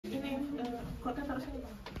Kok kan harus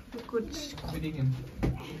Ikut. Kopi dingin.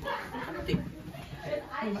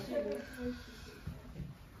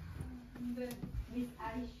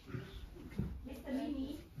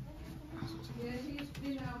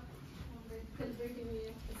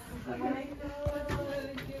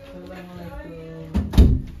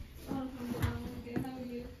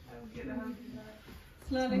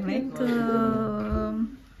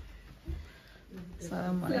 Assalamualaikum.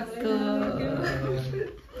 Assalamualaikum.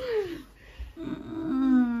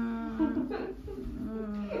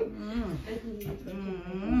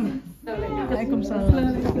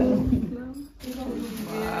 Waalaikumsalam.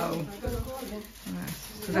 Wow. Nah,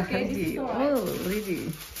 sudah ready. Oh,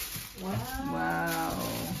 ready. Wow.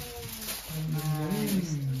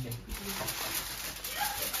 Nice.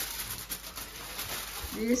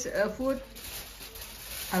 This food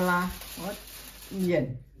ala what?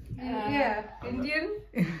 Indian. Yeah, Indian.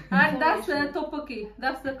 And that's the tteokbokki.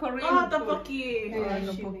 That's the Korean. Oh, food. tteokbokki.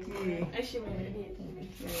 Tteokbokki. Tteokbokki.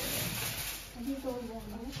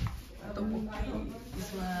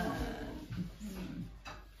 This one.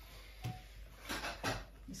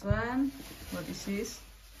 This one. What is this?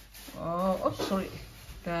 Oh, sorry.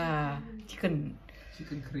 The chicken.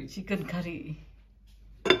 Chicken curry. Chicken curry.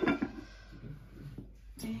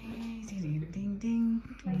 Ding, ding, ding, ding.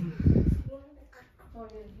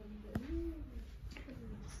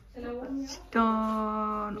 Sit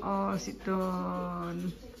down. Oh, sit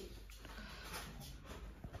down.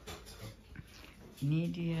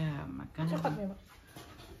 Ini dia makanan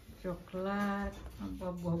coklat,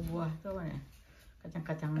 apa buah-buah tuh apa ya?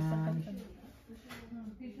 Kacang-kacangan.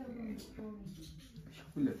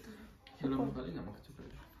 Coklat. Belum kali nggak makan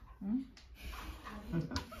coklat.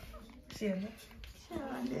 Siapa?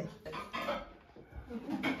 Siapa deh?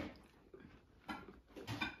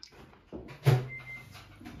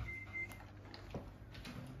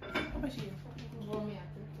 Apa sih? Warm, yeah.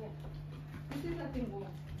 This is nothing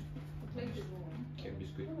warm. Make it warm. Kayak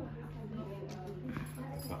biskuit.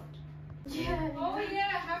 Oh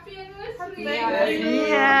yeah, happy anniversary. Iya.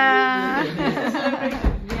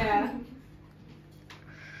 Yeah.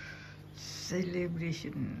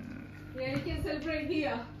 Celebration. Yeah, you can celebrate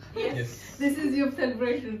here. Yes. This is your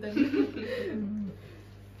celebration then.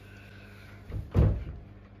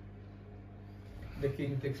 The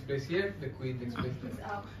king takes place here, the queen takes place there.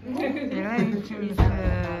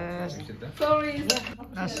 Sorry.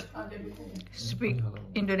 Let's speak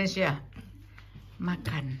Indonesia.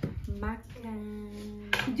 Makan.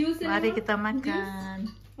 Juice. Mari kita makan.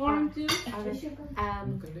 Orange juice.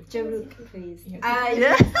 Jeruk, please. Ya.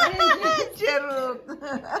 Jeruk.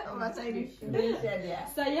 Bahasa Indonesia dia.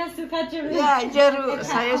 Saya suka jeruk. Ya, jeruk.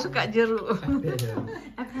 Saya suka jeruk.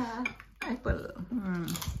 Apa? Apple.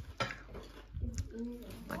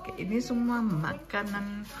 Pakai ini semua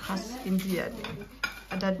makanan khas India deh.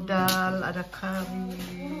 Ada dal, ada kari,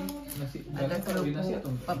 ada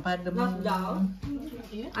kerupuk, papadum.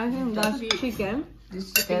 I think that's chicken.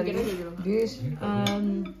 This curry, this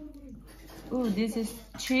Oh, this is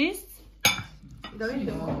cheese.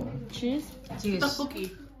 Cheese. cheese,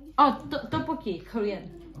 Tteokbokki. Oh, tteokbokki, Korean.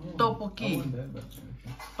 tteokbokki,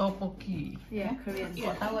 tteokbokki. Yeah, Korean.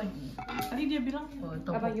 Kok tahu? Tadi dia bilang Oh,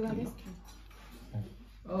 Apa gimana? tteokbokki.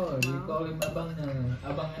 Oh, di calling abangnya,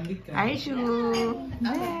 abang Andika. Aisyu.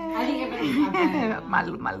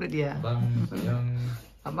 Malu-malu dia. Abang sayang.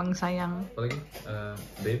 Abang sayang. Apa lagi?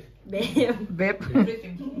 Babe. Beb.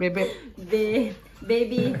 Bebek.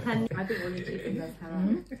 Baby, honey. I think only chicken that's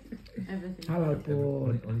halal. Everything. Halal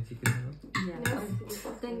pun. Only chicken. Yeah.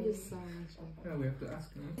 Thank you so much. Yeah, we have to ask.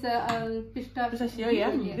 It's a pistachio. pistachio,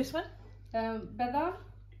 yeah. Yeah. This one? Badam.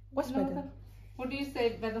 What's No, better? What do you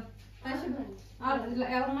say, badam?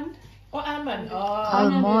 Almond. Oh, almond. Oh.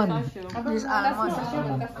 Almond. Pistachio. This That's almond.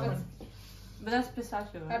 pistachio. That's But that's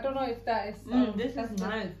pistachio. I don't know if that is. This that's is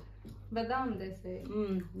nice. Badam, they say.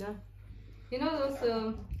 Yeah. You know those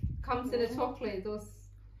comes in a chocolate. Those.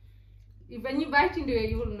 When you bite into it,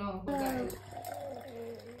 you will know. What that is.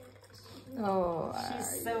 Oh,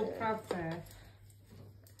 She's so proper.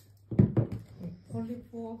 Only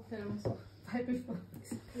 4 films. 5 before.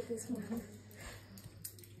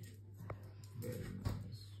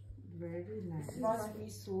 Very nice. Raspberry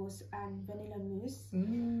sauce and vanilla mousse,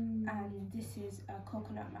 and this is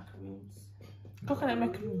coconut macaroons. Coconut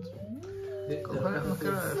macaroons. coconut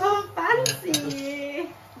macaron. So fancy!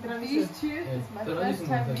 These two is my first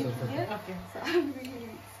time making it. Okay. So I'm really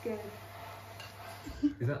scared.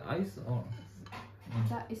 Is that ice or?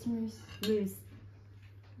 That is mousse. Mousse.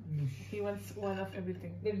 He wants one of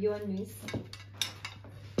everything. Babe, you want mousse?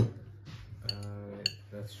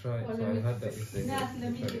 Let's try. Oh, So I had that yesterday.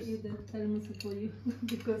 Let me get you the tiramisu for you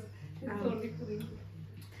because It's only 3.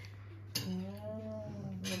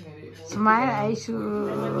 Smile, Aishu.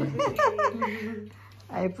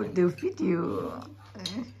 I put the video.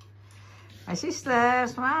 My sister,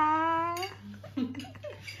 smile.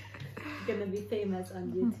 Gonna be famous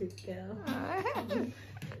on YouTube, girl.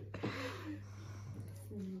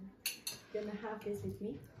 Gonna have this with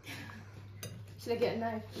me? Should I get a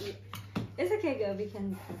knife? It's okay, girl. We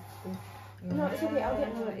can cook this. No, it's okay. I'll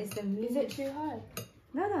get No, one. it's the meat. Is it too hard?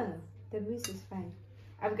 No, no, no. The mousse is fine.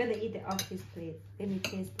 I'm gonna eat it off this plate. Let me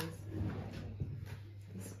taste this.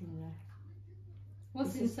 Bismillah.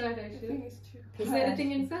 What's inside, I Aisha? think it's too. Is there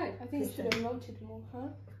anything inside? I think it should have melted more, huh?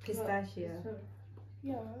 Pistachio.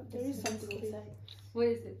 Yeah, there is something inside. What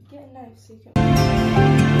is it? Get a knife so you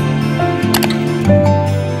can.